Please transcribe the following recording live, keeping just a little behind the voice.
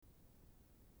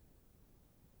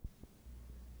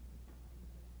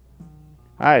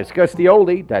Hi, it's Gus the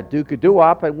Oldie, that Duke of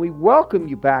Doo-Wop, and we welcome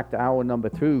you back to hour number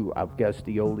 2 of Gus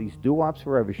the Oldie's Doo-Wops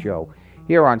Forever show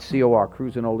here on COR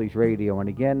Cruising Oldies Radio. And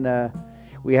again,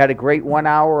 we had a great 1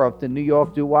 hour of the New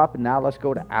York Doo-Wop, and now let's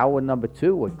go to hour number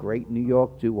 2 with great New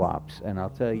York Doo-Wops. And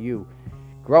I'll tell you,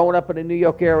 growing up in the New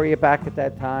York area back at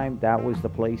that time, that was the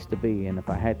place to be. And if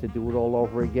I had to do it all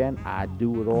over again, I'd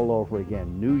do it all over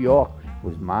again. New York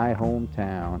was my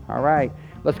hometown. All right,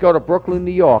 let's go to Brooklyn,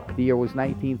 New York. The year was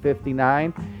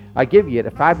 1959. I give you the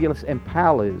fabulous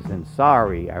Impalas and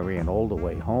Sorry I Ran All the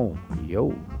Way Home.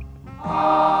 Yo.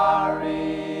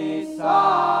 Sorry,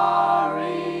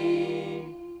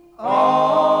 sorry,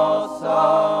 oh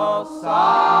so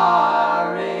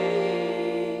sorry.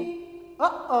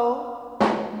 Uh-oh.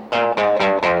 I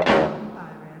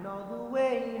ran all the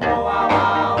way home. Oh, wow,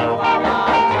 wow, wow,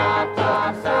 wow, chop,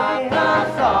 chop, say I'm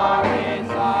sorry,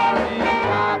 sorry,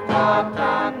 chop, chop,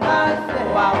 chop, I say,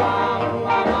 wow, wow,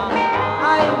 wow, wow. I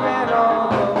ran all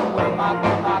the way,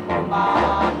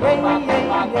 yeah,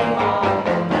 yeah,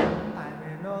 yeah. I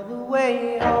ran all the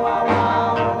way, oh, wow,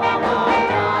 wow, wow, wow,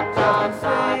 chop, chop,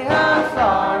 say I'm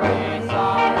sorry,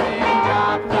 sorry,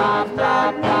 chop, chop,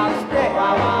 chop, I say,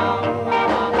 wow, wow, wow, wow.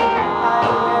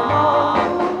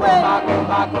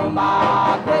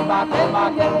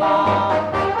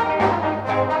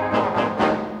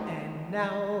 And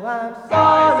now I'm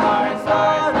sorry, sorry,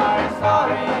 sorry,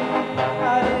 sorry. I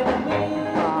didn't mean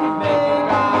to make you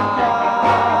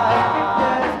cry.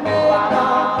 Just make up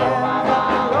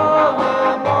and oh,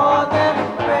 we're more than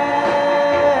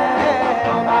friends.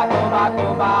 I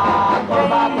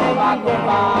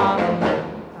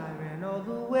ran all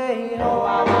the way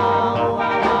home.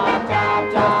 Chop,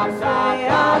 chop, say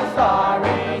I'm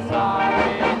sorry, sorry.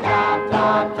 Chop,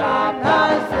 chop, chop, I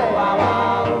say, wow,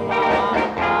 wow, wow.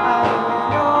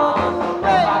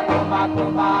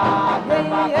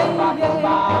 I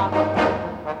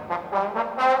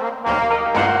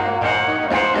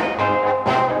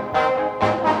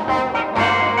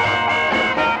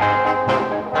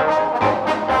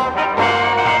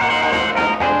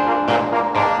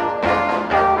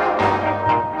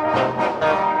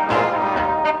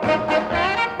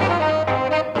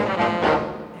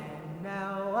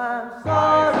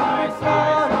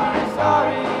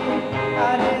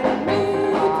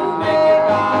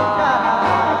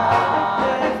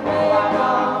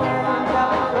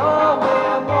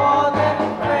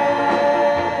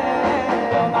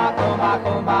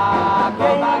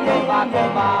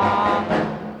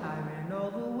ran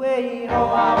all the way. Yeah,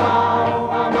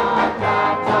 yeah,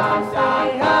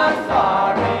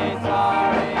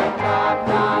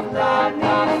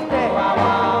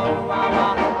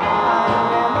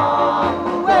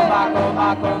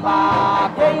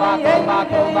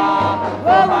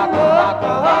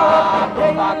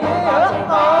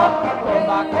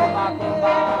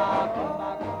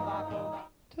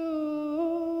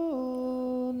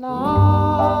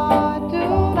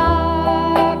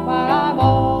 Tonight, while I'm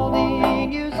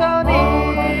holding you so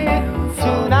near.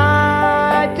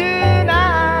 Tonight,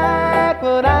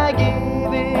 would I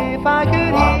give if I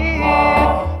could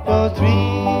hear those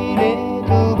three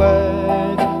little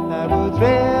words that would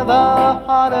thrill the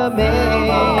heart of me.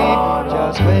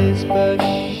 Just whisper,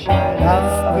 I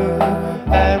love you,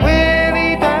 and we'll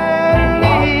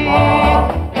eternally.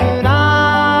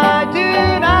 Tonight,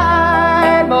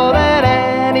 more than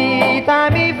any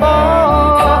time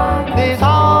before, this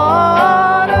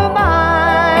heart of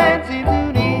mine seems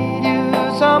to need you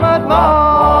so much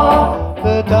more.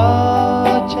 The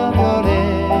touch of your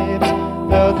lips,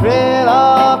 the thrill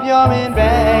of your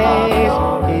embrace,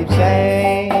 keep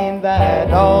saying that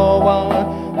no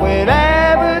one will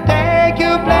ever take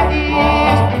your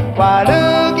place. While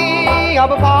looking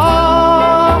up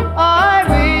above, I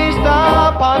wished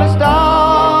upon a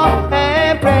star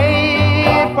and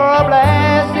prayed for a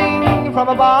blessing from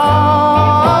above.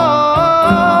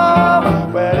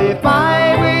 Well, if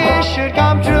my wish should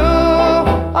come true,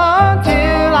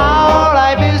 until our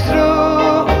life is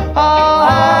through, I'll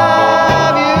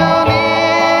have you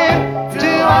near to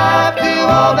laugh, to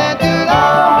hold, and to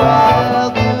love.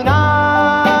 Well,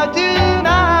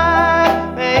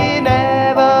 tonight may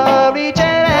never reach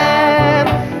an end.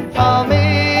 I'll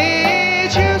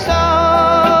miss you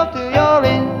so till you're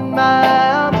in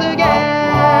my arms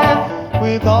again.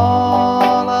 With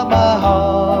all of my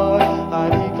heart, I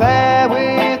declare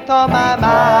with all my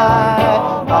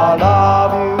might,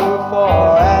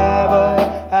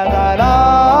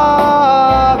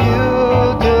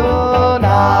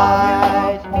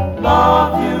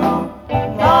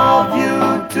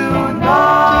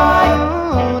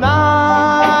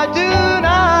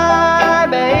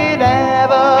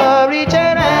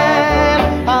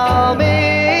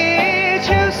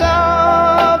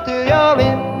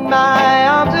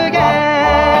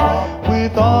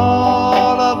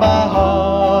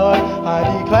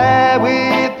 say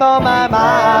with all my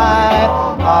might,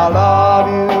 I'll love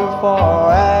you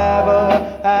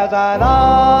forever as I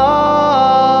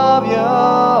love you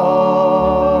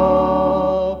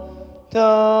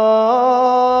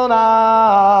tonight.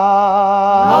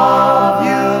 Love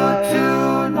you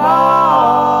tonight.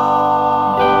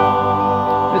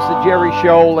 Mr. Jerry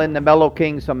Scholl and the Mellow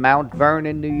Kings from Mount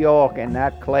Vernon, New York, and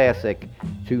that classic,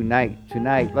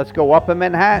 Tonight. Let's go up in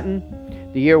Manhattan.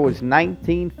 The year was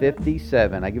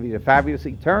 1957. I give you the Fabulous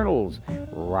Eternals,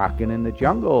 Rockin' in the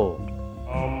Jungle.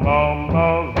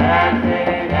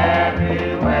 Dancing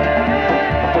everywhere,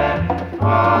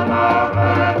 all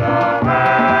over the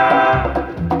world,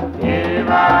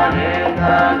 even in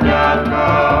the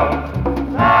jungle,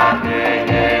 rocking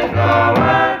is the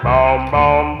word. Boom,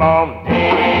 boom, boom,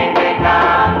 ding, ding,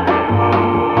 dong,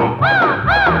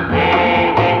 ding,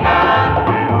 ding, dong,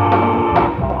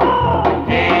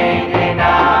 ding, ding,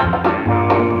 dong.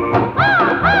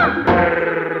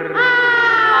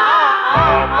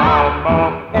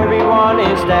 Everyone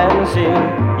is dancing,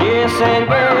 yes and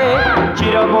gay.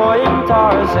 Cheetah Boy and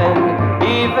Tarzan,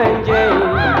 even Jay,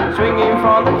 swinging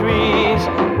from the trees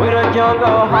with a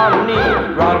jungle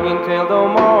harmony, rocking till the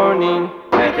morning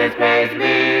with his bass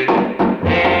beat.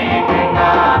 Ding ding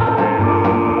dong,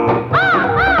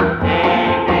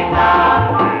 ding ding dong,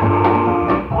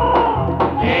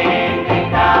 ding ding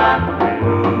dong.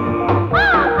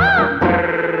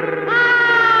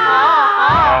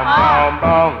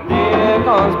 There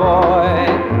comes boy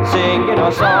singing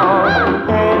a song,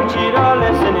 and Cheetah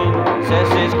listening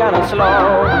says it's kinda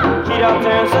slow. Cheetah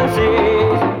turns and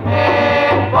says,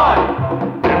 hey boy,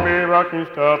 give me rocking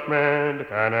stuff, man, that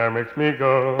kinda makes me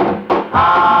go. Ah,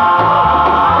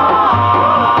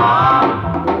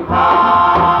 ah,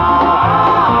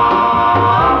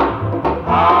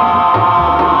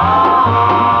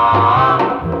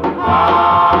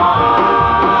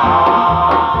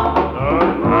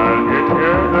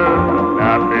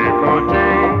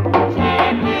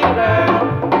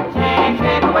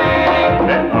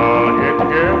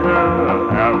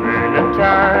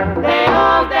 they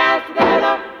all dance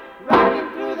together, rocking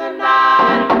through the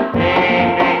night.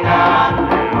 Ding, ding, dong,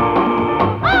 ding,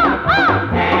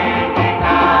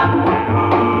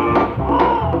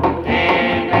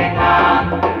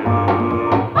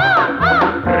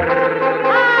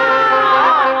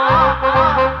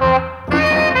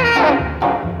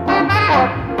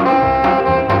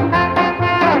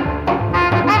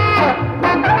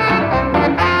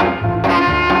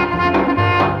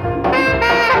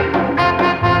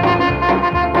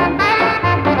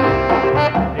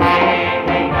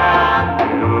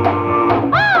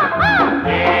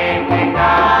 ding,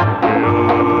 dong,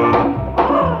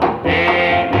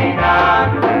 ding, ding, dong.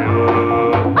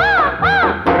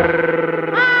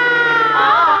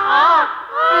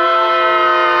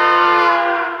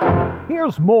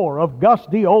 Here's more of Gus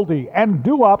D. Oldie and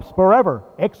Doo-Wops Forever,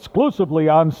 exclusively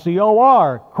on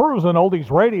COR, Cruisin' Oldies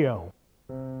Radio.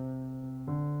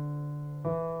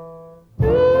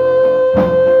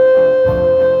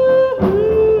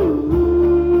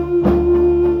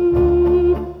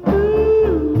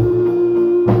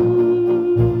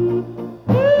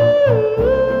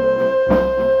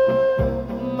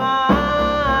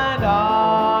 My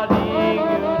darling,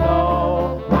 you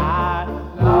know I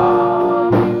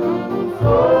love you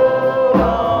so.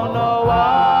 Don't know what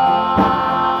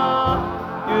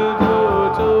you do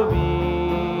to me.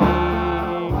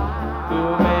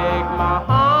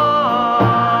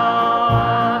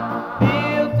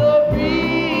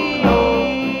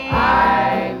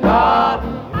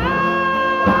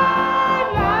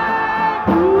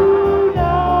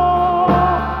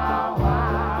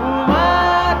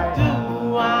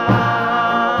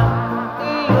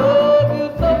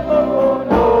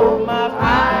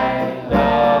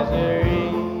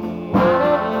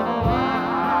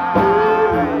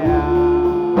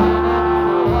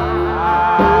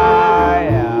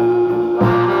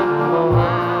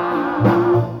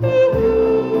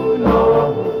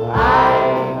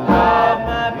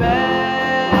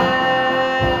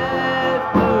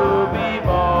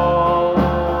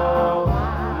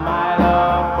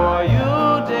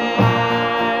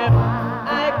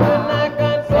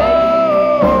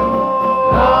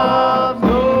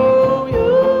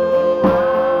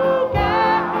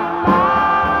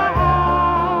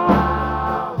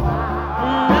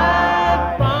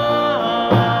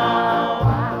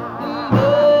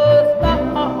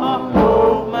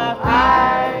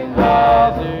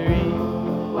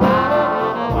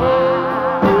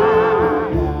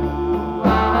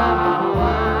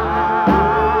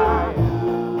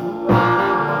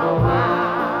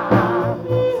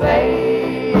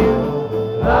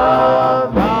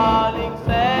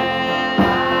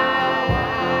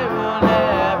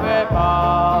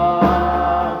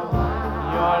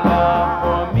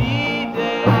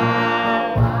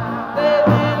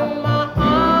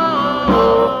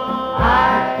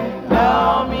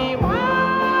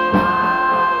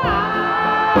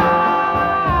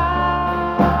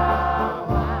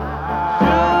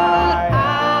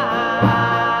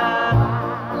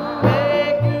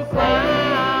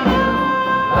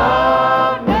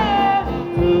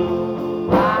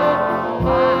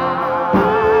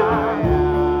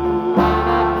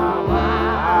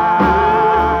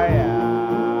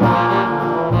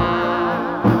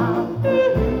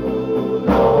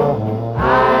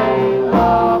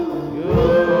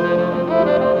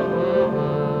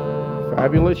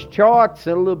 Fabulous charts,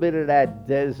 a little bit of that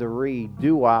Desiree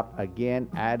doo-wop again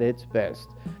at its best.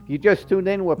 If you just tuned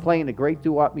in, we're playing the great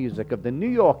doo-wop music of the New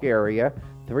York area,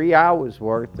 3 hours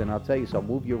worth, and I'll tell you, so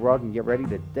move your rug and get ready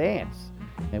to dance.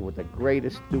 And with the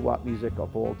greatest doo-wop music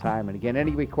of all time. And again,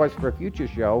 any requests for a future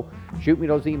show, shoot me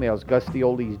those emails,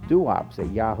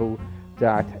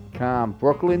 gustyoldesdoowops@yahoo.com.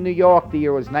 Brooklyn, New York, the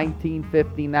year was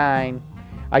 1959.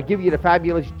 I give you the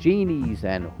Fabulous Genies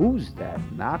and Who's That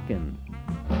Knockin'?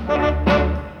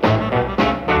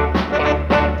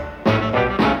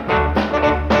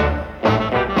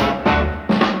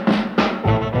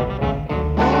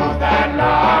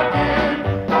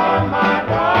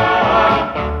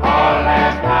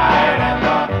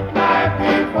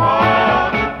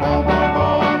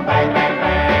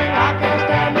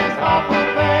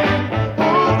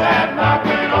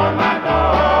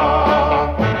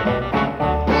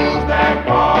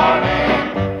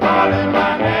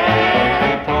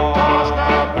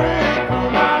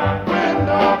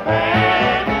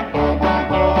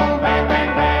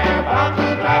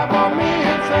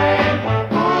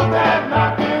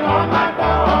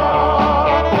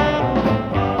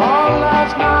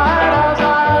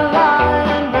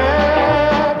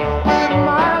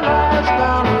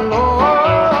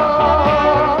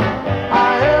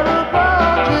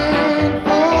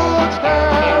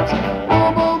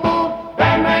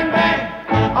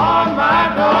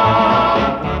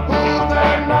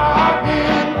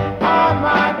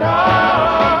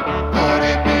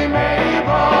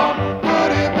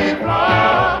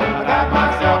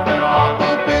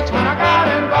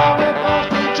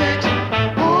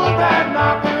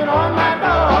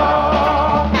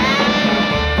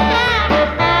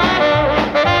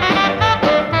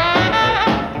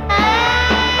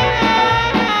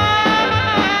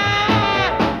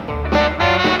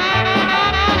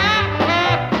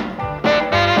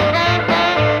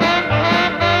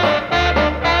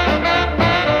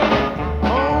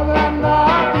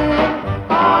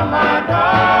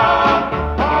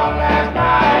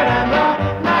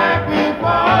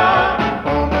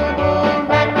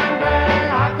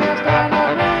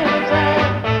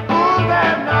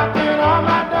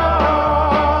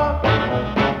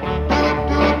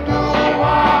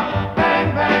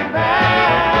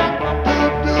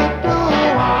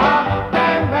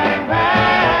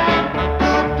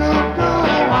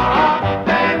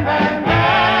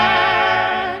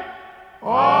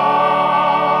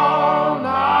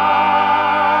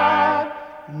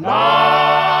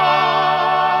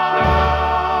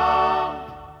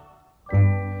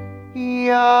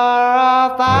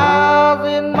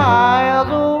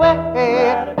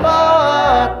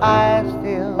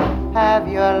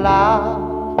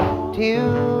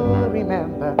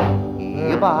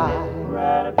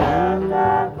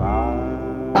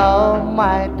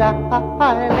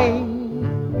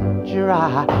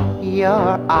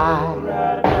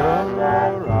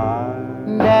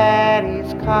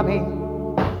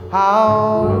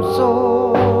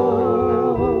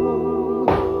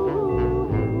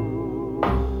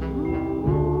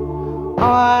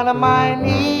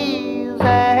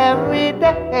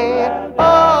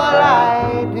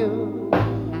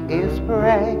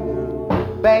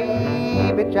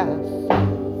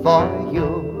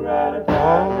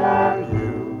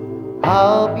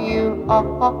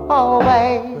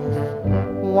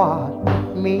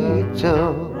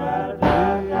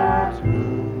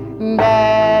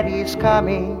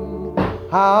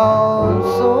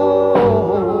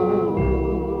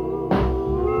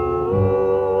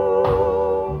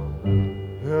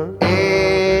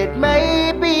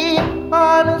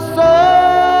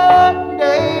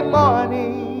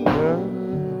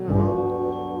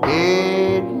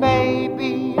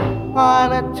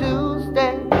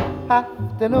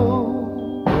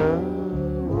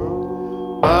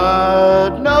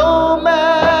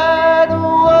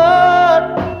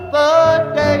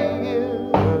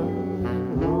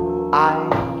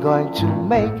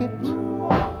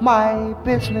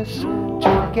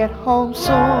 To get home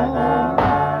soon.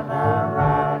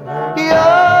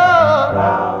 You're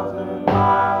 1,000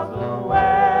 miles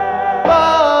away,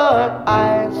 but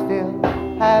I still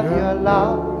have your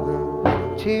love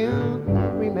to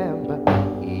remember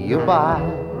you by.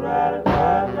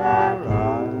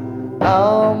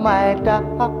 Oh, my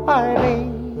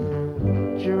darling,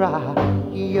 dry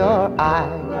your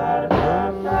eyes.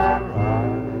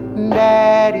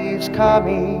 Daddy's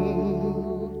coming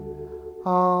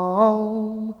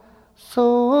home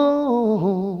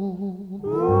soon.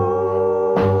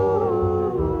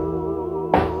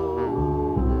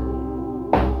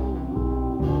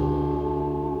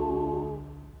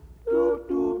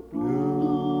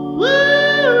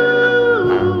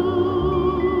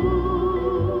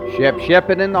 Shep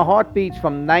Sheppard and the Heartbeats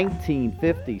from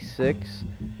 1956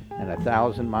 and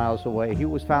 1,000 Miles Away. He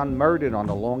was found murdered on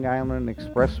the Long Island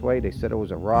Expressway. They said it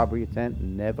was a robbery attempt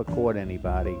and never caught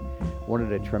anybody. One of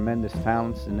the tremendous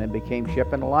talents, and then became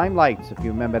Shep and the Limelights, if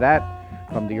you remember that,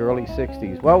 from the early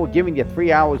 60s. Well, we're giving you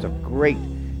 3 hours of great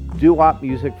doo-wop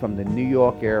music from the New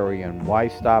York area, and why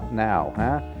stop now,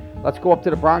 huh? Let's go up to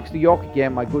the Bronx, New York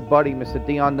again. My good buddy, Mr.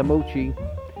 Dion DiMucci,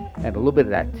 and a little bit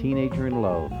of that Teenager in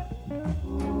Love.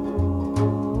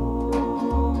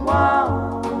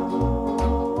 Wow.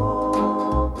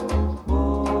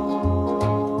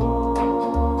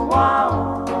 Wow.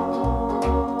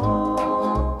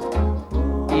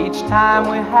 Each time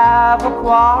we have a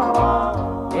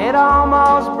quarrel, it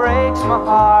almost breaks my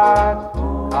heart,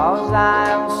 'cause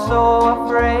I'm so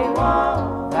afraid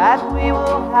that we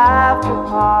will have to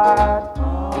part.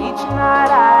 Each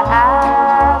night I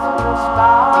ask the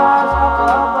stars up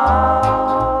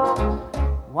above,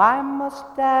 why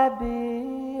must I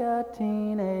be a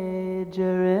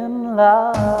teenager in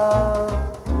love?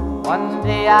 One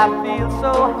day I feel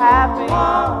so happy,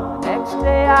 the next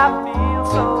day I feel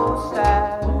so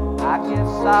sad. I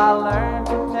guess I'll learn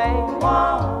to take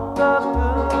the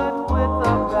good with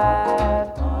the bad,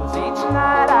 'cause each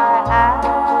night I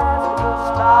ask the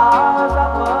stars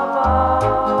up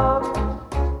above,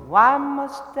 why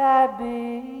must I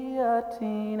be a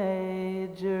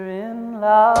teenager in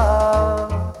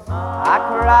love? I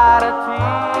cried a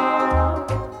tear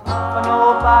for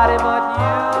nobody but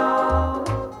you.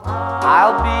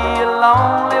 I'll be a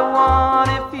lonely one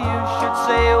if you should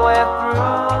say we're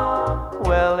through.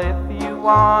 Well, if you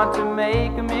want to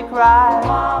make me cry,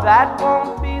 that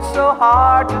won't be so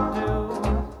hard to do.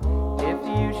 If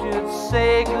you should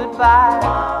say goodbye,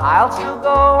 I'll still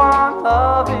go on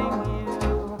loving you.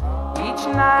 Each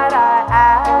night I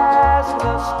ask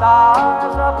the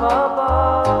stars up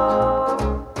above,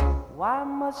 why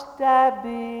must I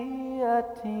be a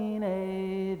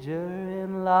teenager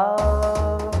in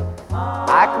love?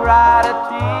 I cried a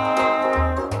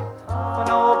tear for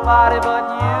nobody but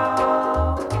you.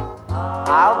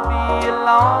 I'll be a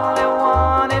lonely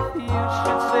one if you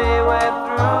should say we're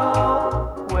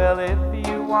through. Well, if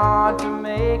you want to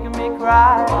make me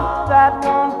cry, that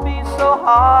won't be so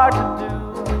hard to do.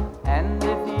 And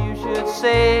if you should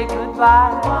say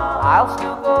goodbye, I'll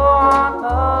still go on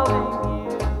loving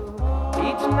you.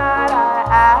 Each night I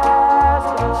ask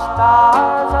the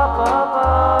stars up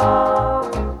above,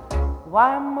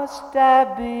 why must I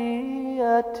be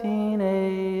a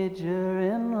teenager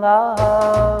in love?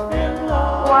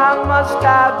 Why must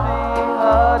I be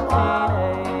a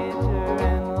teenager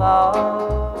in love?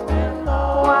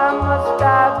 Why must I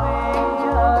be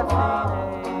a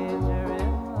teenager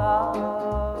in love?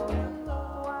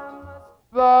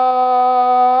 The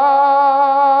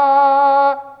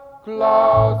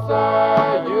closer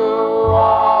you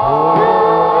are,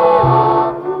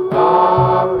 the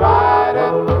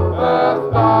brighter the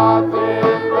stars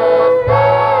in the sky.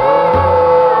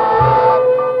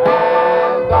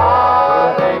 And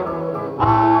darling, I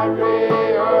realize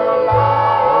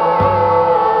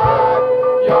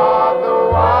you're the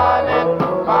one in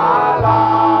my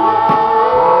life.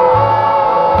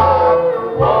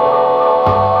 Whoa,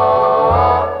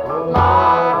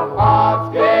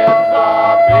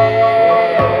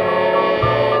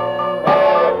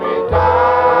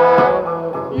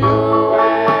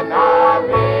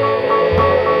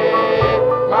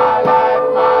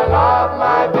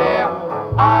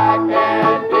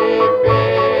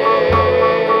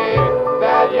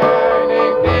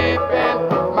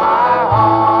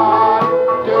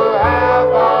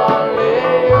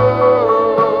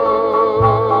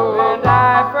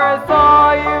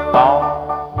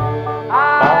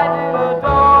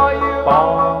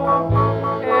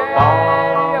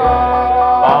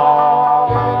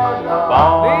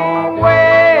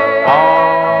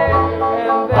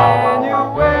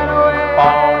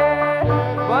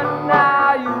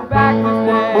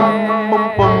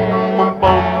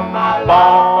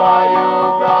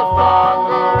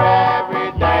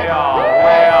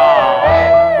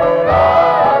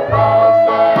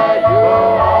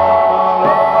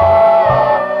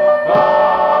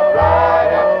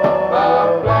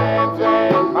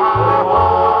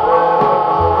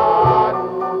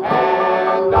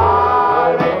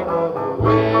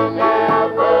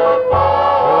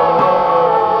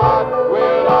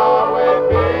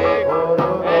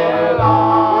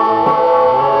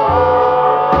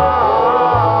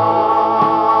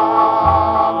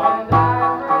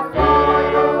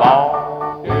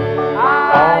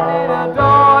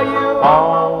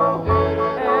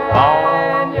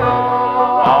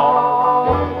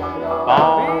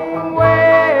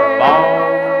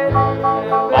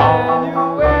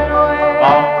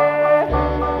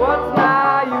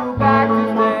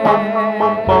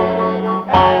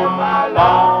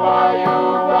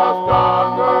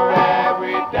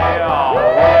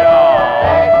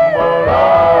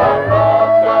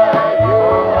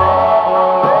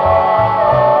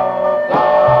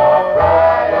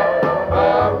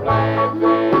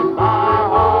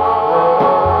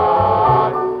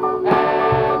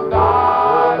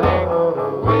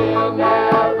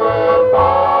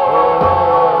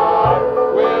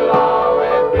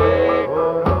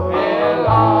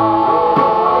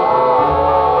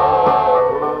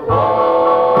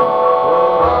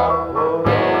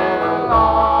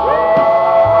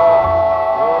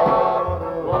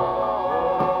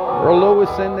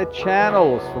 and the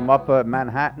Channels from Upper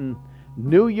Manhattan,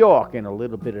 New York, and a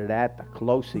little bit of that, The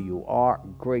Closer You Are.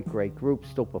 Great, great group,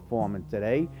 still performing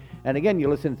today. And again, you're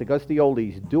listening to Gus the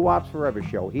Oldies Doo-Wops Forever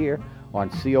show here on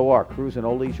COR, Cruising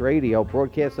Oldies Radio,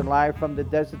 broadcasting live from the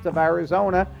deserts of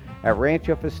Arizona at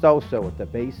Rancho Festoso at the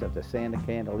base of the Santa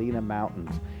Catalina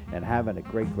Mountains, and having a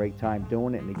great, great time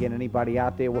doing it. And again, anybody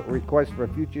out there with requests for a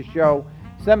future show,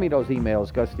 send me those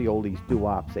emails,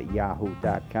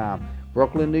 GusTheOldiesDooWops@yahoo.com.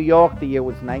 Brooklyn, New York, the year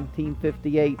was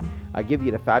 1958. I give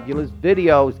you the fabulous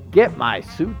videos, Get My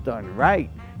Suit Done Right.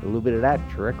 A little bit of that,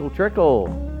 Trickle, Trickle.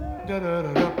 Trickle,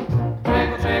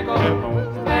 trickle,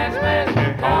 splash, splash,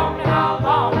 tell me how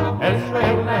long this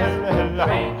rain lasts.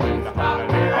 Rain keeps stopping,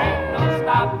 there ain't no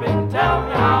stopping. Tell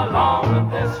me how long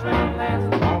this rain lasts.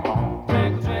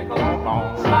 Trickle, trickle,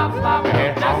 slop, slop,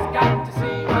 just got to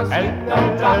see my sweet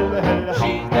don't drop.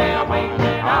 She's there waiting,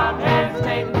 I'm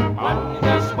hesitating, wondering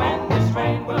just when this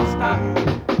rain will stop.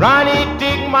 Ronnie,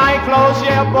 dig my clothes,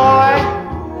 yeah, boy.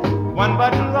 One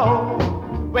button low.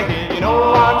 Well, you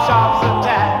know I'm sharp as a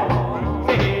tack.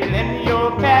 Sail in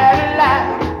your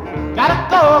Cadillac.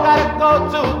 Gotta go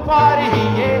to a party,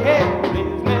 yeah.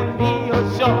 Please let me your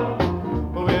show.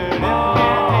 Well, if you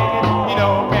can't take it, you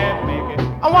know can't make it.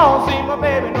 I won't see my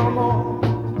baby no more.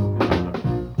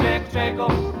 Trickle, trickle,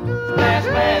 splash,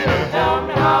 splash, tell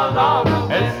me how long will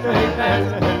this rain last.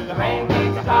 The rain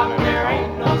keeps stopping, there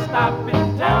ain't no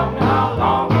stopping. Tell me how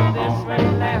long will this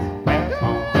rain last.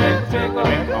 Trickle,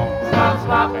 trickle, slop,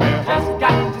 slop, just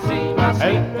got to see my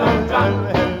sweet don't drop.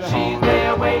 She's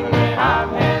there waiting and I'm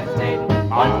hesitating,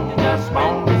 wondering just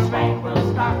when this rain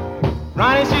will stop.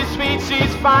 Ronnie, she's sweet,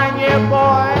 she's fine, yeah,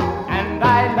 boy. And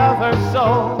I love her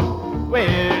so. Well,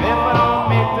 if I don't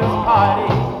make this party,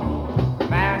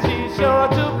 man, she's sure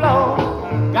to blow.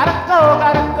 Gotta go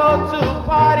to a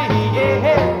party,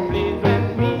 yeah. Please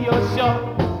lend me your show.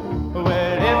 Well,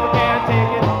 if I can't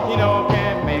take it, you know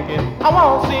can't make it. I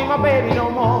won't see my baby no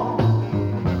more.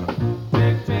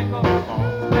 Trickle, trickle,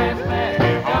 splash, splash,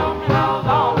 tell me how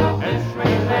long will this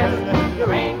rain last. The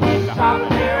rain keeps stopping,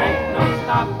 there ain't no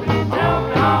stopping. Tell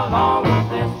me how long will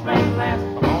this rain last.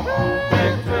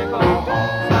 Trickle, trickle,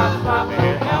 slop, slop,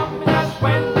 tell me just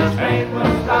when this rain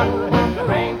will stop. The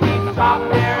rain keeps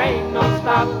stopping, there ain't no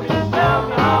stopping. Tell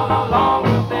me how long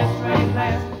will this rain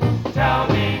last. Tell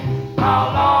me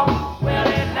how long will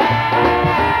it last.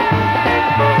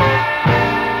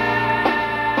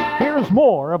 Here's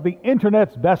more of the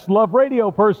Internet's best love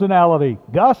radio personality,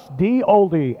 Gus D.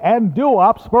 Oldie, and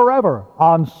Doo-Wops Forever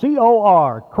on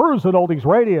COR, Cruising Oldies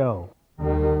Radio.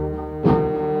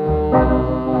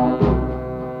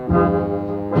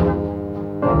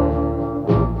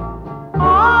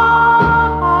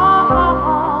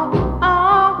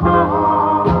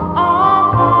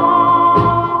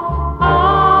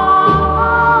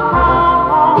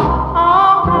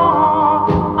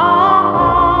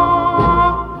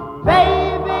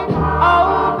 Baby,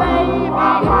 oh baby, I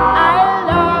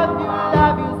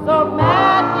love you so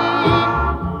madly.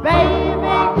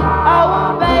 Baby,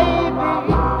 oh baby,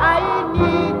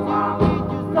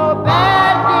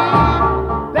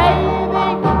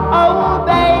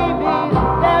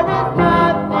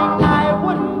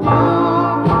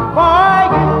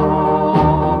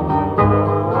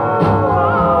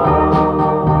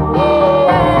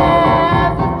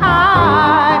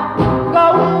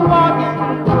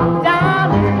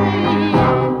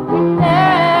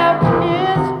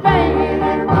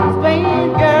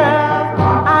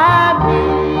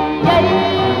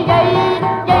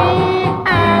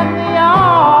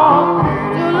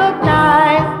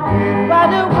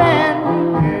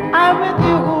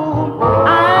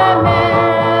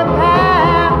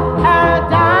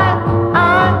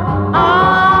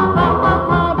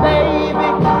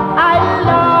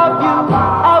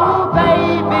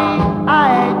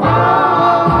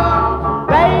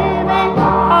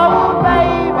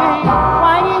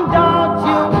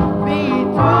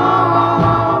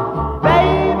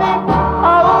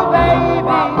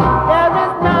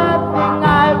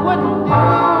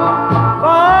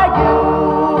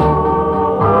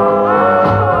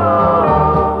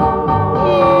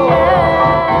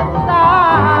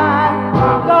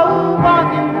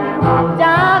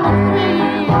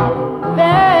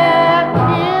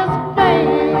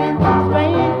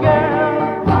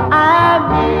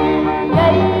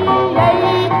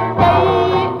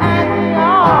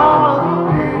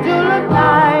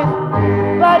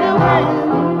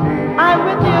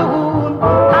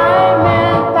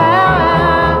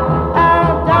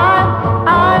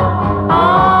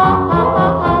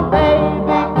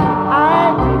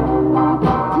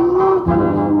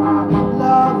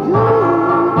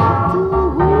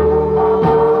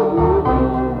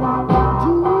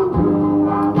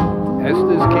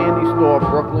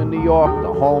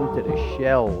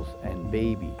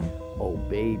 baby, oh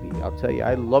baby. I'll tell you,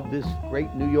 I love this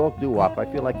great New York doo-wop. I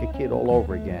feel like a kid all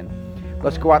over again.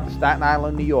 Let's go out to Staten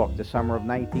Island, New York, the summer of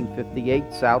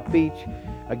 1958, South Beach.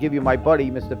 I'll give you my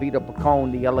buddy, Mr. Vito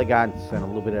Pacone, the Elegance, and a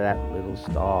little bit of that Little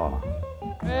Star.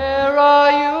 Where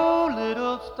are you,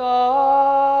 little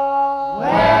star?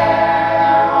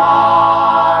 Where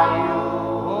are you?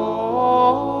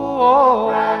 Oh,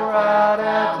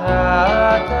 ra-da-da-da-da-doo.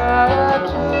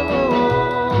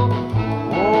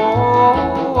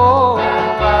 Oh,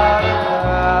 ra-da-da-da-doo.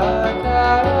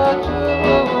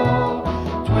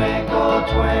 Twinkle,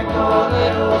 twinkle,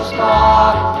 little star,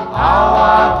 how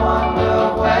I wonder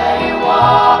where you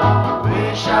are.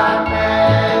 Wish I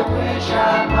may, wish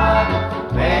I might,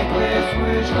 make this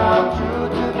wish come true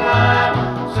tonight.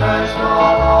 Searched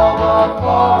all over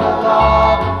for a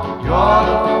love, you're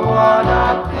the one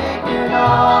I'm thinking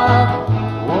of.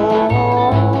 Oh,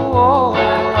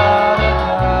 ra-da-da-da-da-doo.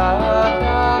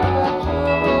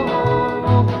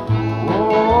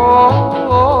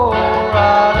 Oh,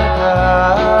 ra-da-da-da-doo.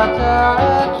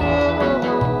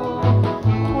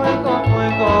 Twinkle,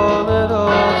 twinkle,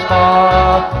 little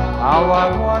star, how I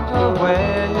wonder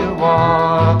where you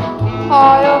are.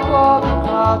 High above the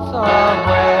clouds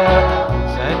somewhere,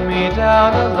 send me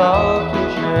down a love to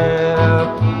share.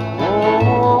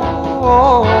 Oh,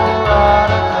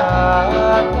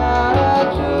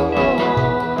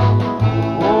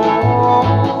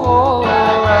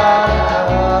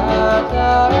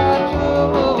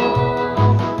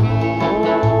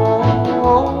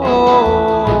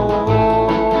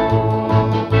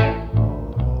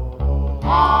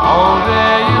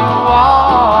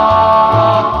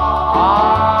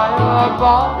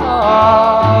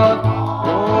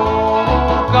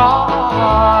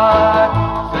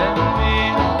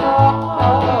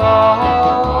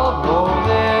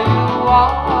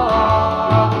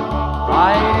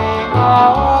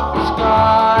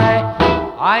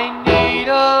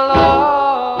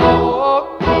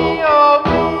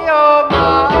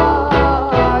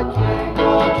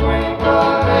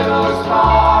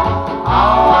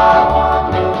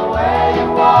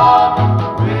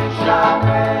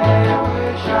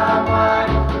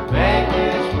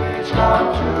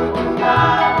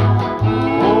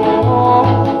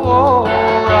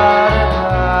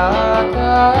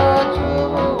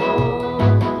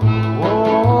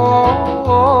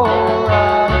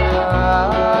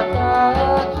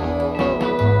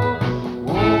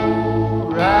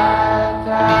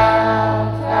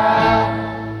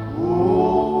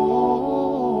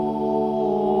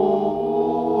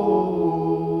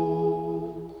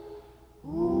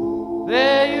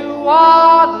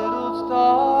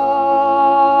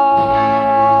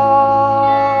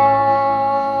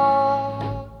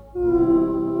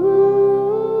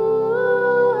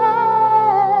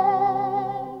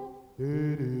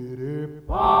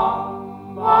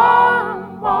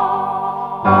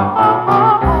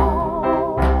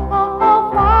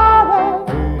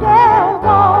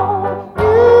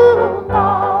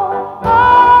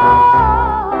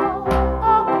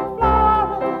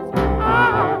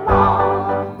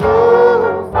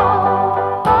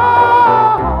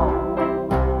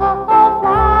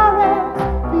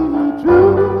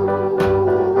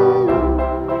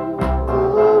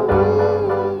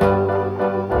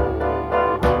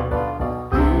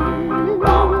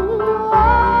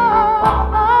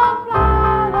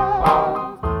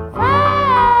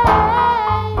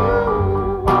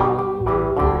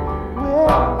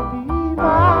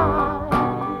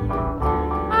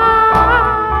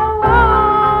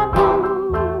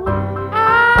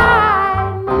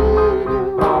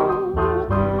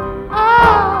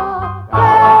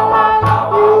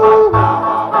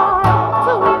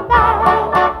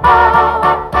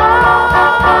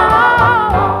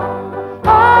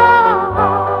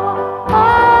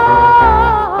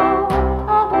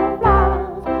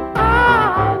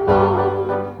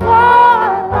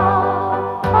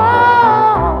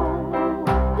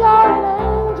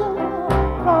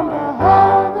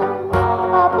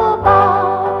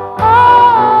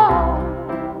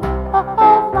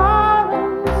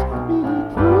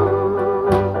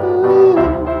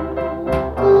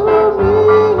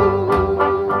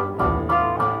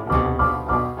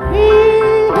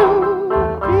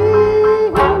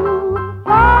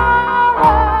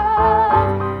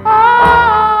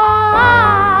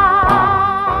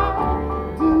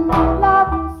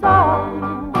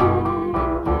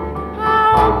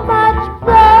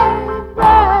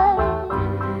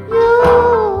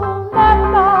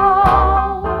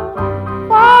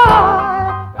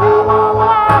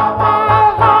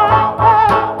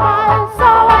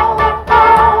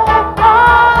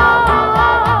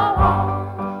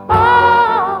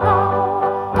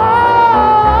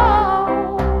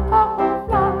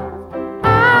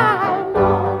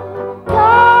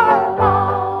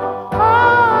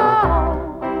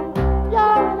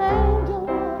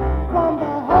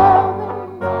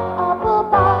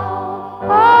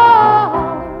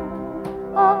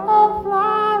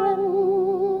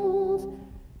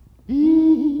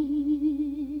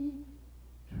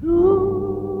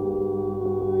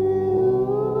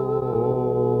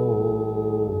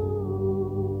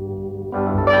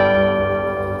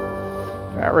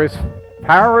 Paris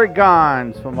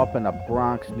Paragons from up in the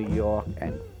Bronx, New York,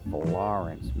 and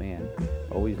Florence, man.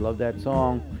 Always love that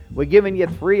song. We're giving you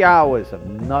 3 hours of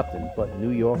nothing but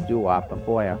New York doo-wop. And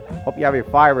boy, I hope you have your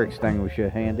fire extinguisher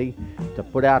handy to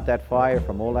put out that fire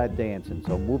from all that dancing.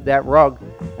 So move that rug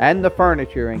and the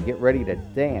furniture and get ready to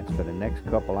dance for the next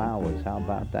couple hours. How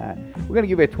about that? We're going to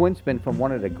give you a twin spin from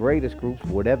one of the greatest groups.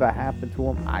 Whatever happened to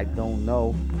them, I don't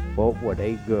know. But were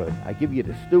they good? I give you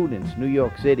the Students, New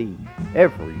York City,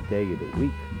 every day of the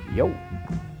week. Yo.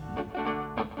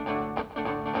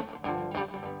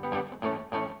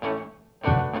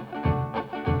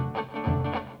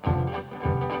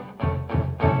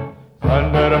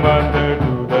 Sunday to Monday,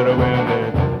 Tuesday to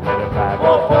Wednesday, Thursday to Friday,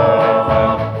 Saturday,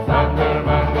 Sunday to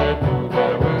Monday, Tuesday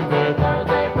to Wednesday,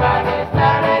 Thursday, Friday,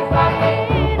 Saturday, Sunday.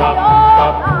 Any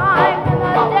old time in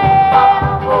the day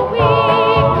of the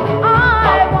week,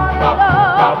 I wanna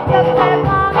love just as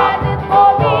long as it's for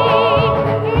me.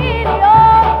 Any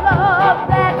old love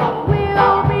that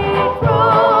will be true,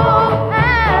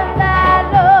 and that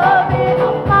love it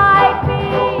might be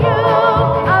you.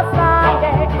 A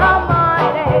Sunday, a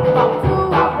Monday,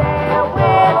 Tuesday,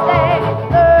 Wednesday,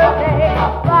 Thursday,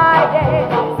 Friday,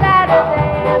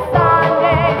 Saturday, and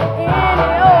Sunday.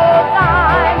 Any old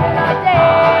time in the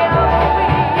day of the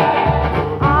week,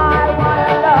 I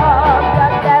wanna love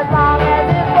just as long as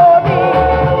it's for me.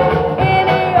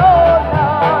 Any old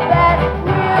love that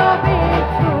will be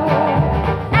true,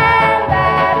 and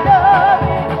that love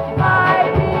it might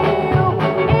be you.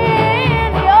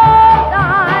 Any old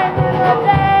time in the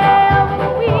day of the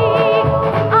week,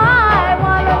 I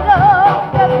wanna love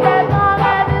just as long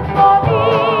as it's for me.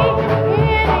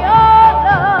 Any old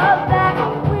love that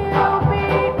will be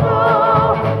true,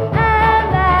 and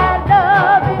that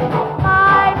love it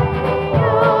might be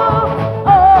you.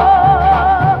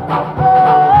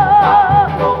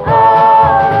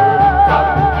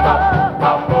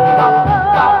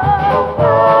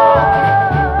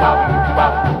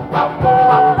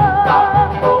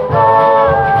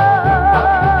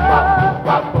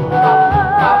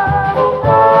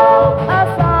 A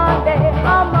Sunday,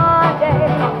 a Monday,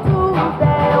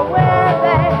 Tuesday,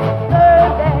 Wednesday,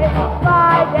 Thursday,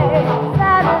 Friday,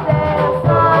 Saturday,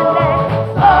 Sunday,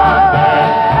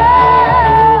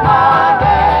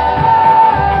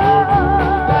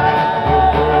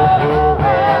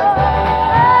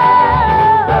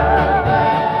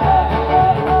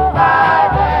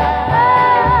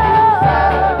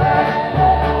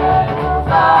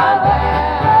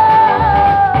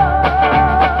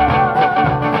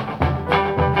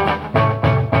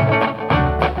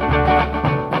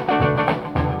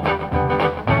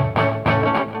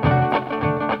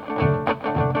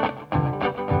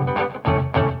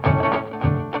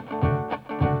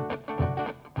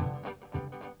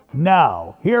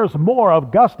 Now, here's more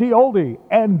of Gusty Oldie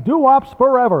and Doo-Wops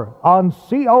Forever on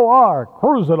COR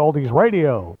Cruisin' Oldies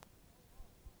Radio.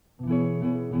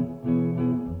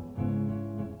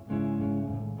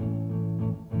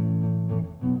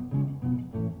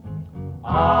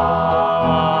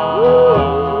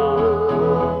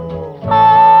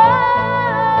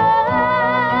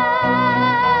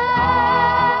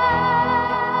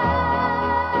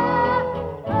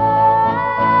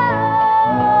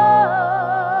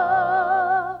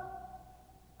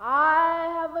 I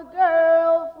have a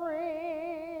girlfriend.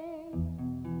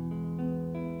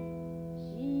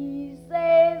 She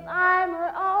says I'm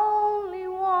her only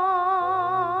one.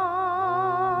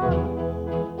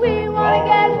 We wanna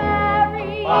get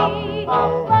married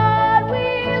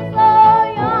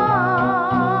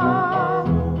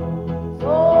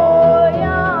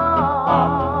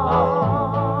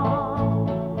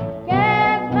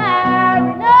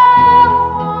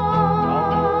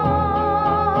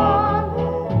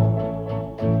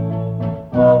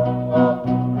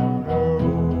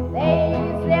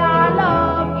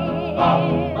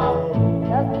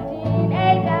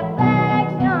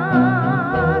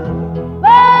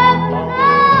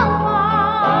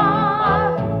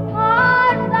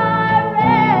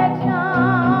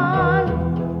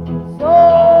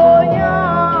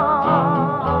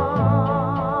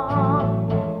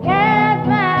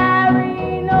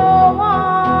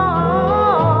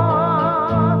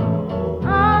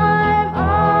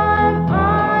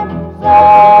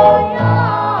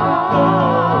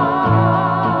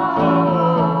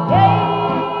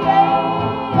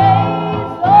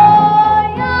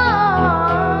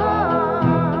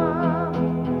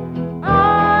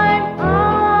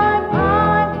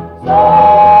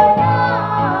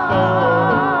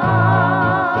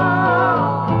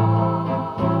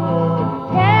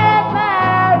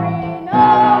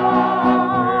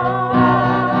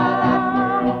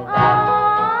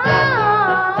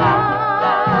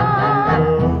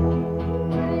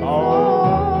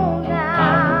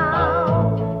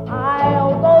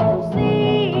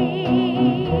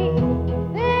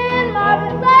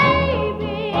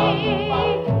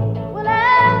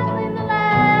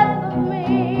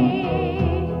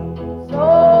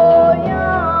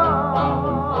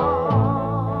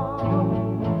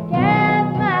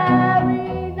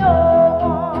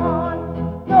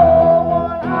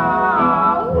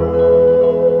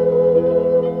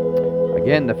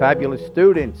Again, the fabulous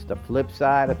students, the flip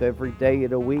side of every day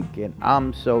of the week, and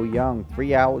I'm so young.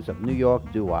 3 hours of New York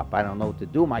doo-wop. I don't know what to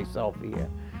do myself here.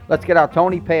 Let's get out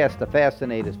Tony Pass, the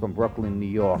Fascinators from Brooklyn, New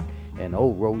York, and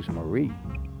Oh Rosemarie.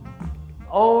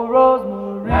 Oh,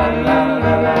 Rosemary,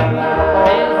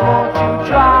 please won't you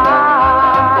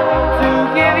try to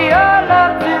give your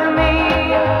love to me?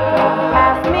 Don't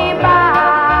pass me by.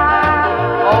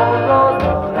 Oh,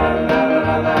 Rosemary,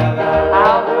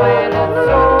 I've waited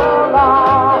so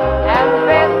long and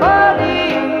faithfully.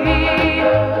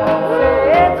 Don't say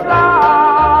it's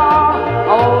wrong.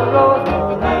 Oh,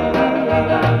 Rosemary,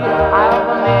 I've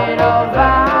made a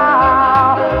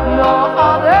vow no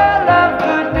other love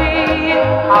could be.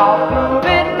 I'll prove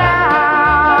it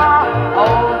now.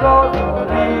 Oh,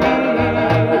 Rosemary,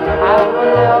 I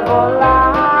will never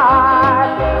lie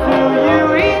to you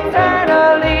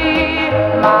eternally.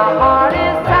 My heart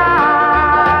is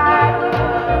tied.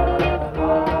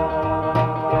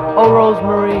 Oh,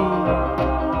 Rosemary,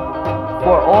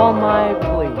 for all my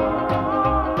plea,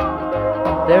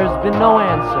 there's been no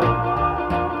answer,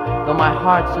 though my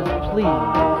heart says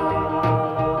please.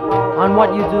 On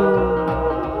what you do,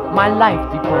 my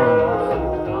life depends,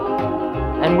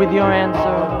 and with your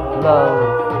answer,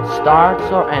 love starts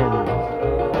or ends.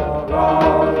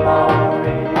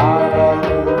 Rosemary, I love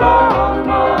you,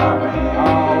 Rosemary, I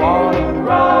want you,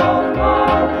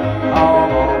 Rosemary, I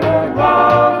want you,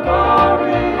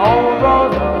 Rosemary. Oh,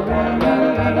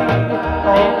 Rosemary,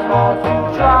 please won't you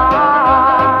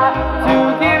try to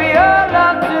give your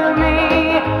love to me?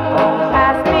 Don't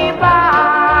pass me by.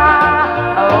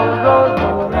 Oh,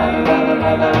 Rosemary,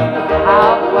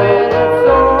 I've waited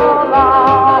so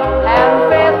long and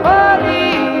faithfully.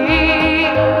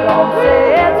 Don't say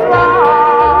it's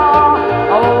wrong.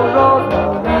 Oh,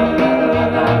 Rosemary,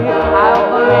 I've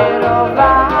made a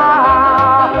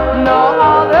vow no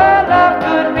other love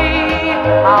could be.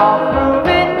 I'll prove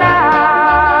it now.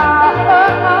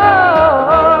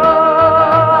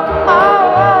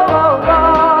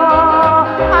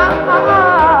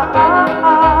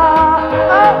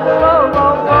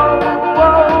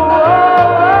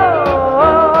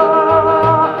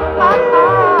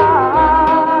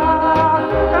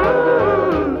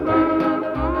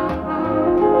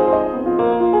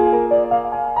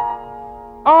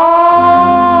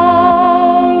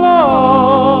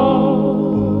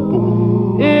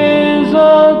 Is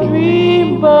a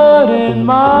dream, but in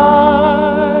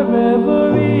my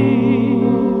reverie,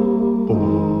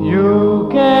 you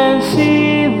can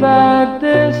see that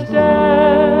this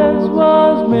dance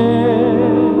was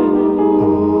meant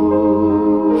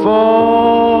for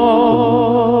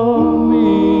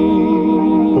me.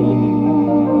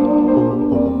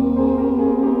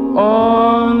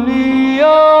 Only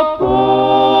a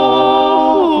fool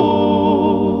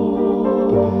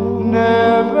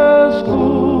never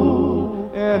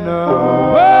schooled in a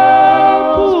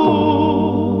whirlpool.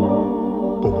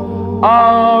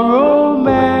 Our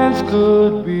romance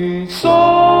could be so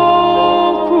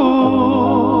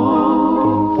cruel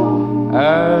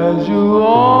as you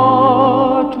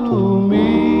are to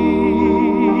me.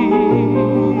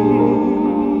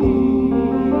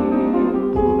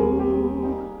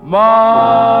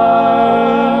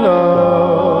 My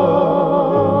love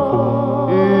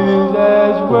is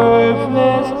as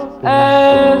worthless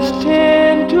as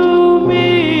tin to me.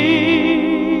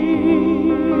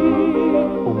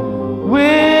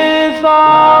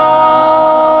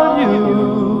 Without you,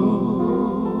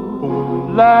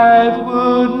 life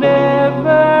would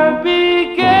never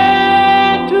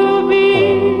begin to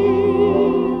be.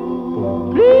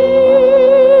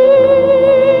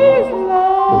 Please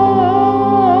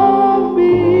love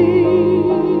me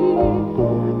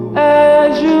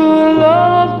as you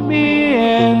loved me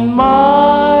in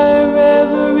my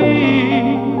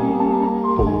reverie.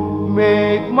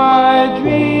 Make my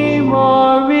dream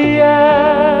a reality.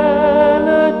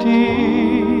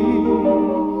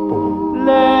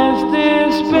 Let's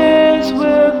dispense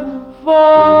with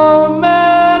formality.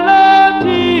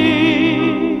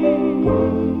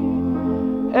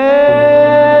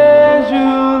 As you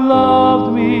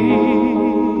loved me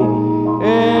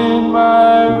in my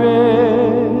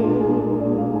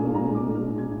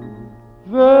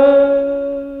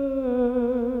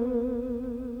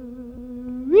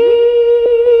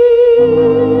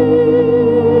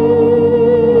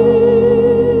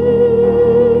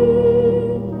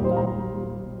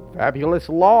Fabulous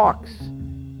Larks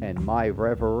and My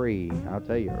Reverie. I'll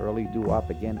tell you, early doo-wop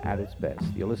again at its best.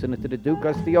 You're listening to the Duke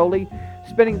Gustioli,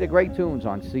 spinning the great tunes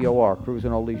on COR,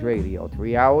 Cruising Oldies Radio.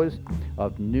 3 hours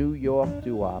of New York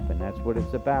doo-wop, and that's what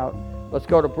it's about. Let's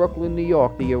go to Brooklyn, New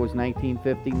York. The year was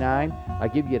 1959. I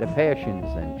give you the Passions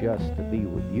and Just to Be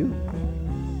With You.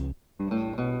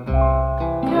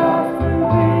 Just to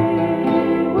be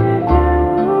with you,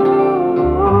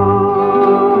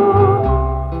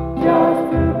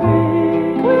 just to be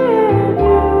with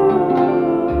you.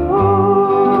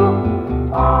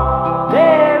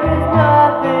 There is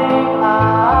nothing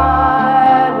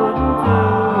I wouldn't do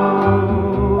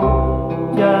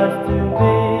just to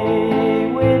be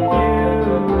with you.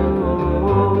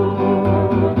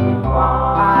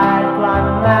 I'd climb a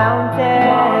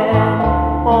mountain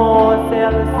or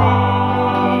sail the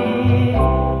seas.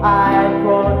 I'd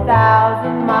crawl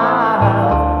 1,000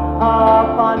 miles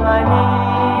up on my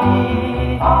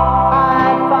knees.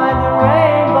 I'd find the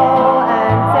rainbow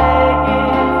and take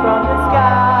it from the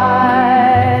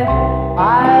skies.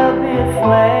 I'll be a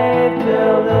slave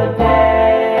till the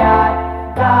day I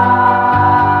die.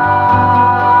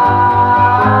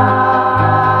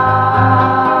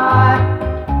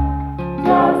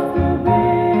 Just to be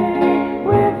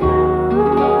with you,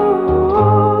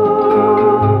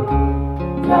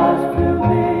 just to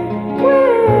be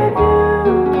with you.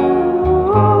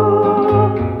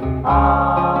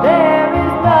 There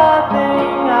is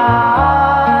nothing I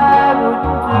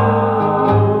wouldn't do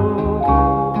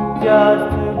just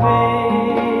to be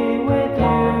with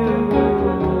you.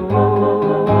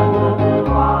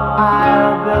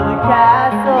 I'll build a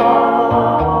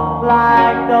castle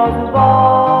like those of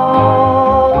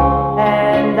old,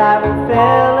 and I will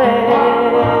fill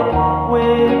it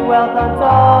with wealth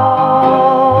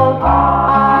untold.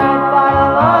 I'd fight a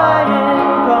lion,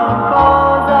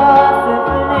 compose a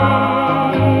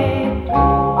symphony.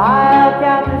 I'll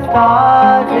count the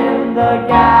stars in the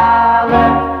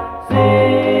galaxy.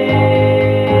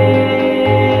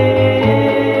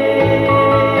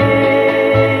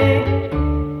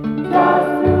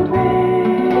 Just to be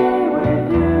with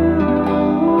you,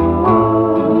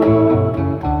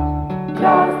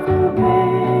 just to be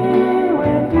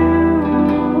with you.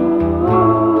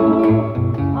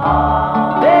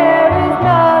 There is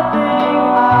nothing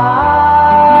I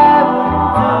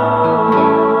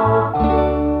wouldn't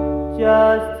do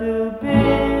just to be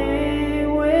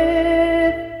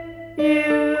with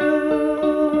you.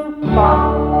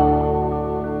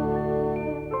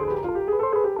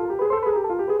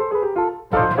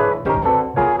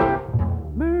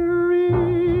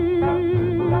 Marie,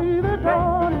 the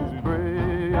dawn is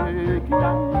breaking.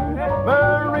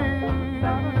 Marie,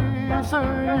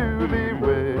 soon you'll be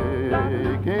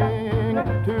waking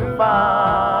to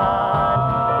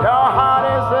find your heart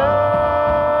is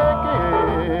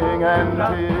aching and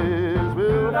tears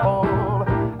will fall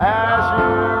as you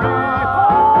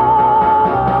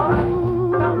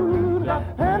rehold.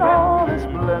 And all is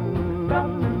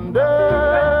splendor,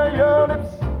 your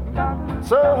lips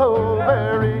so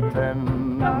very tender.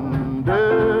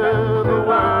 The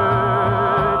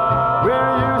word,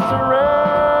 will you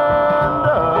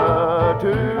surrender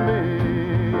to me,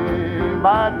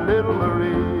 my little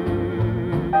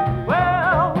Marie?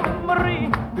 Well, Marie,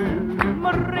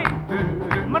 Marie,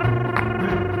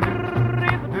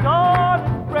 Marie, the dawn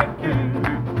is breaking.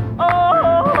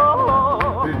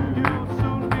 Oh, you'll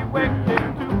soon be waking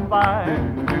to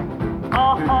find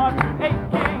our hearts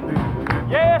aching.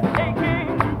 Yes, aching,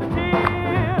 the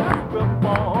tears will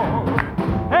fall.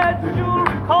 As you'll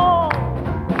recall,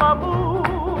 my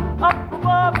moon up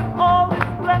above in all its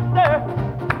splendor.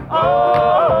 Oh,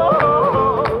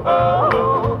 oh,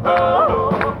 oh,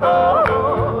 oh,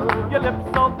 oh. Your lips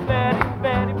so very,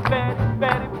 very, very,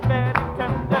 very, very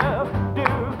tender. Do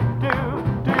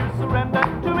surrender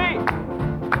to me,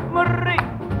 Marie,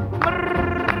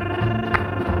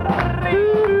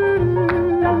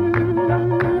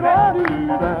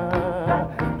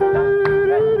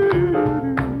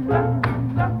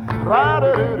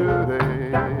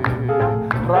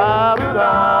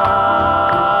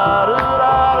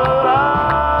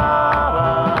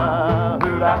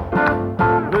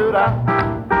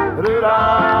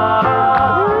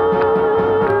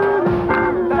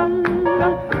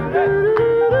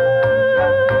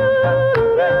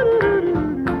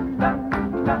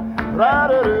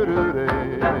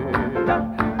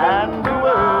 And the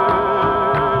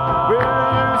word, will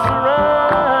you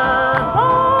surrender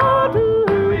to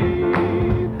me,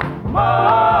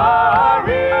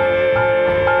 Marie?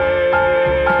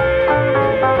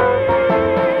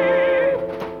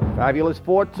 Fabulous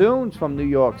four tunes from New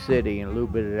York City and a little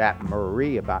bit of that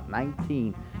Marie about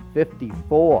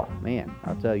 1954. Man,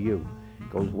 I'll tell you,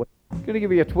 goes way. Going to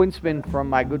give you a twin spin from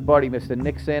my good buddy, Mr.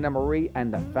 Nick Santa Marie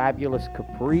and the Fabulous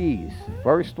Capris.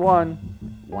 First one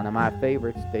of my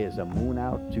favorites, There's a Moon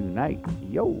Out Tonight.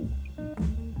 Yo.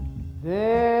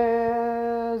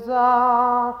 There's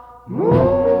a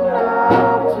moon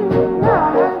out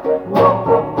tonight.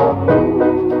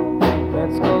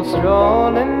 Let's go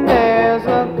strolling. There's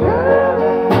a girl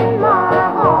in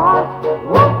my heart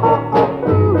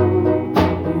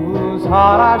whose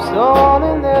heart I've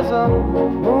stolen. There's a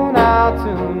moon out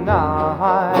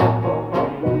tonight.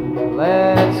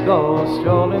 Let's go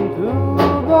strolling through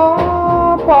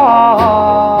the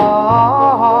park.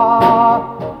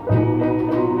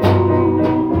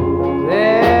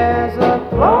 There's a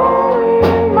glow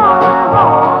in my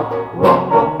heart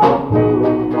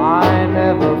I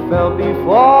never felt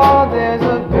before. There's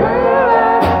a girl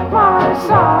at my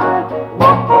side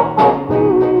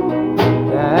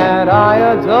that I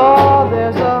adore.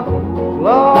 There's a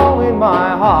glow in my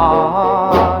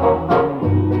heart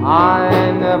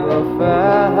I never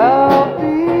felt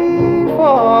before.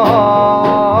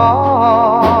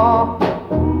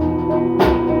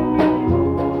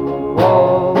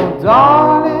 Oh,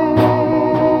 darling,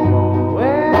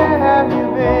 where have you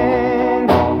been?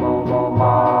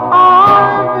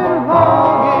 I've been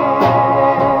longing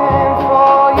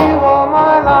for you all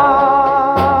my life.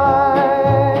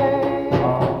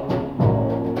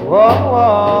 Whoa,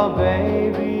 whoa,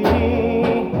 baby,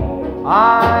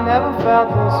 I never felt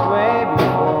this way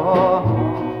before.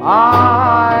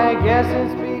 I guess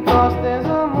it's because there's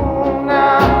a moon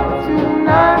out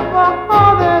tonight.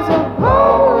 Oh, there's a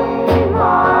glow in my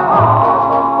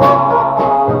heart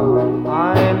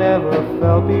I never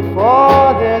felt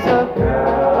before. There's a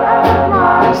girl at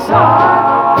my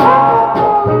side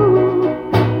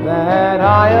that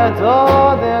I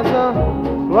adore. There's a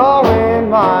glow in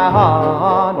my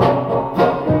heart.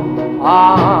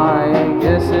 I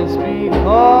guess it's because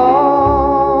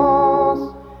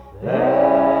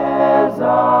there's a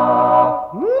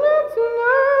moon out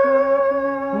tonight.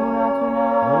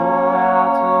 Moon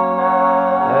out tonight.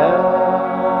 There's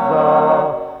a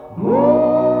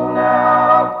moon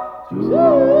out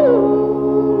tonight.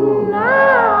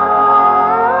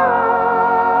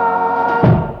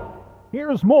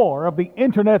 Here's more of the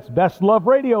Internet's best love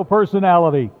radio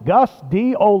personality, Gus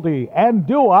D. Oldie, and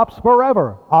Doo-Wops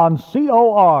Forever on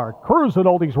COR, Cruisin'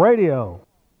 Oldies Radio.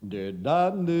 Baby,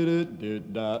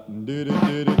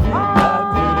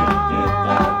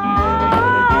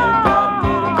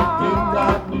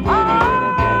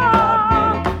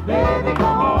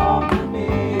 come home to me.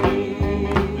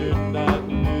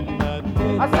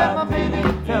 I sent my baby a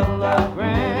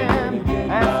telegram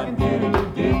asking to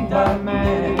be her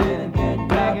man,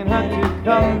 begging her to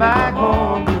come back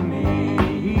home to me.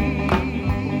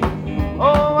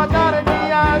 Oh, I dotted the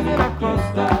I's and I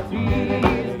crossed the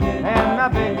T's, and I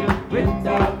beg you pretty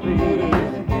please,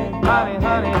 honey,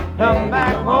 honey, come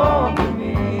back home to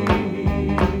me.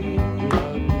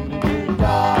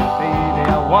 Baby,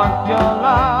 I want your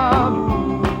love.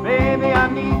 Baby, I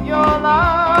need your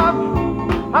love.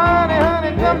 Honey,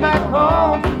 honey, come back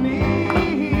home to me.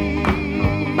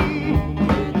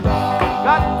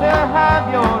 Got to have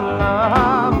your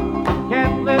love.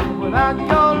 Can't live without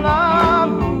your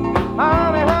love.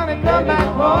 Honey, honey, come back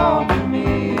home to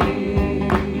me.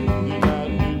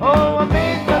 Oh, I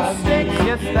made mistakes,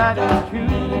 yes, that is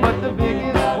true, but the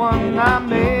biggest one I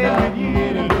made with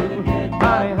you.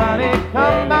 Honey, honey,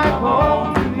 come back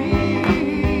home to me.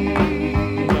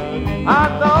 I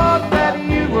thought that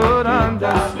you would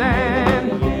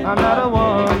understand. I'm not a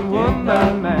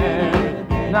one-woman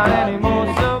man, not anymore,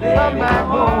 so come back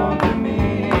home to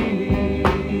me.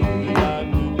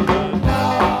 Baby,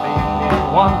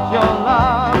 I want your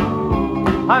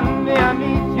love. Honey, I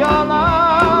need your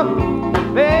love.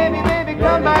 Baby, baby,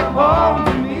 come back home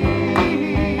to me.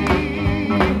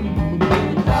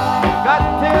 Got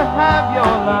to have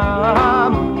your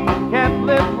love. Can't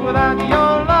live without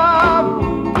your love.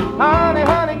 Honey,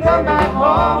 honey, come back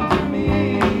home to me.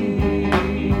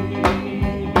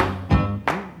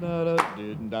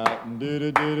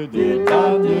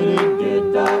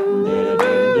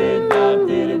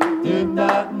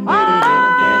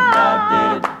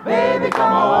 Baby,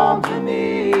 come home to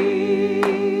me.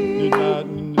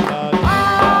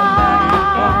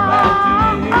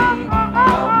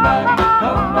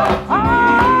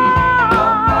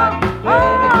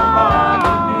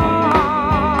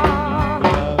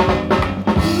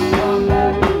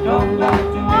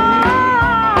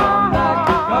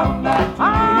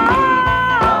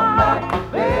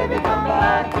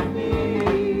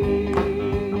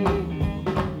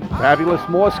 Fabulous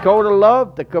Morse code of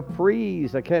love, the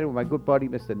Capris. I can't with my good buddy,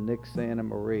 Mr. Nick Santa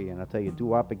Marie. And I'll tell you,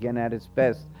 doo-wop again at its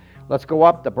best. Let's go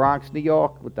up to Bronx, New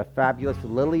York with the fabulous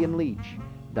Lillian Leach,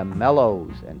 the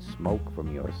Mellows, and Smoke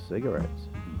from Your Cigarettes.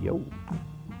 Yo.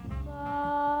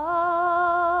 Love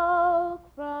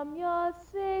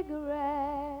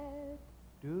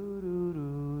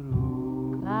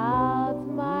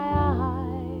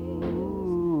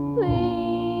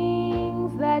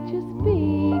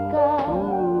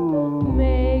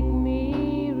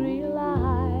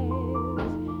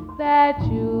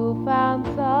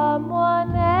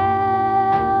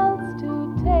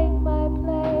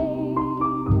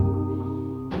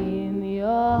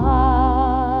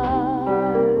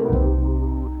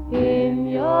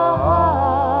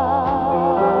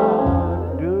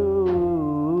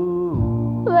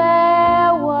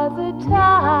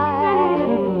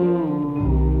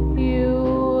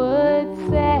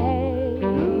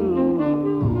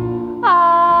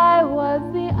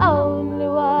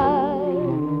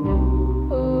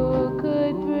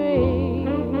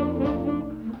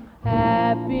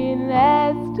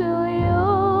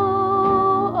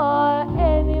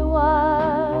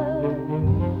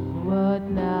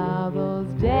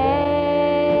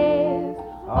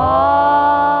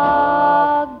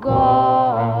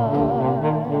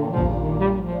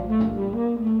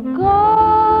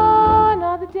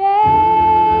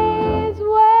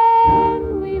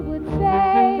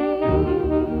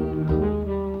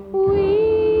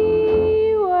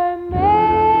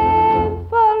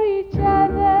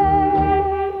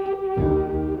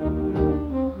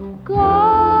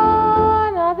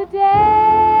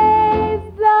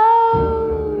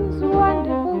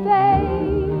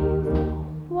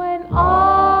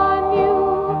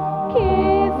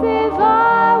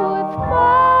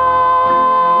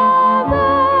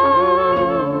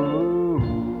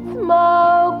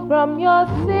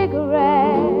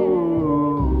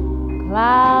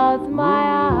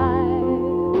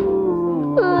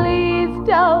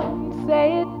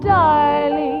say it,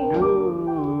 darling.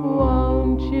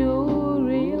 Won't you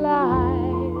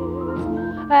realize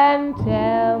and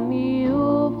tell me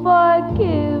you'll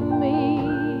forgive me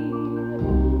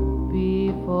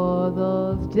before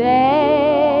those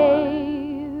days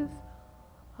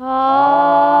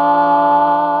are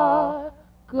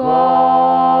gone?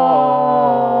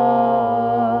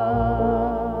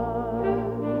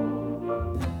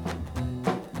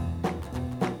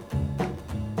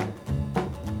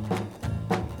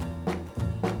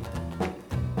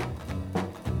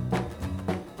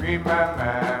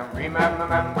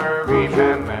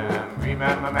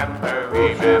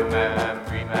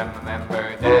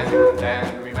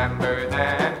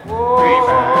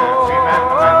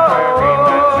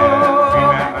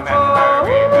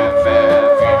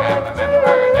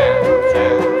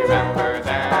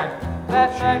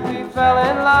 That night we fell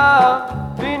in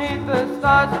love beneath the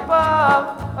stars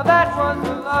above. That was a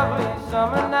lovely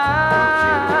summer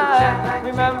night.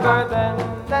 Remember then.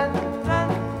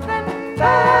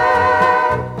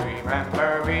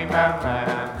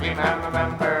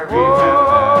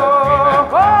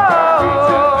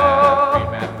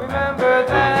 Remember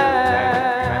then.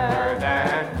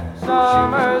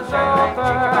 Summer's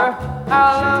over,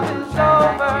 our love is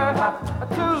over.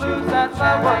 To lose that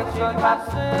love was such a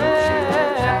sin.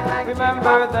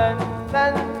 Remember then.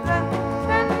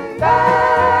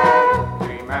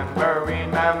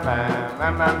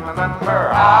 Remember.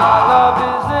 Our love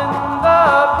is in the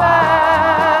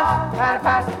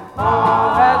past.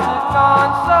 Oh, has it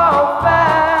gone so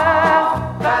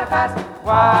fast?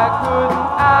 Why couldn't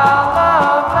our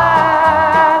love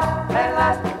last? Let it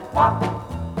last.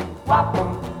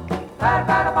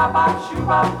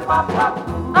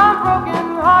 I'm broken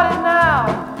hearted now,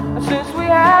 since we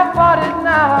have parted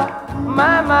now.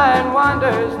 My mind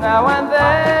wanders now and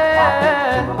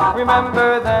then.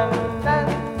 Remember then.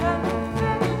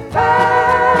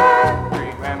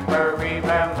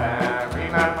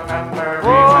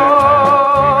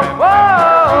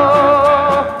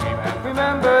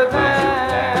 Remember then.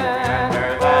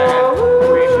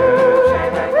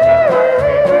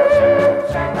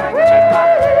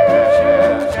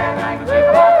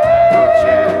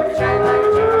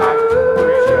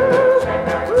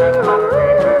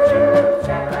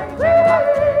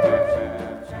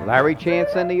 Larry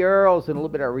Chance and the Earls, and a little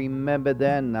bit of Remember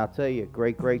Then. I'll tell you,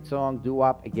 great song.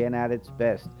 Doo-wop again at its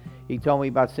best. He told me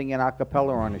about singing a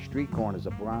cappella on the street corners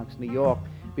of Bronx, New York,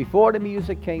 before the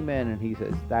music came in, and he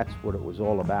says that's what it was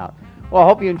all about. Well, I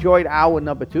hope you enjoyed hour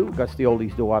number 2 of Gus the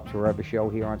Oldies Doo-Wops Forever show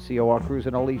here on COR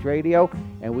Cruising Oldies Radio,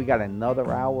 and we got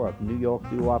another hour of New York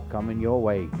doo-wop coming your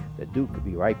way. The Duke will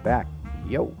be right back.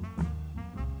 Yo.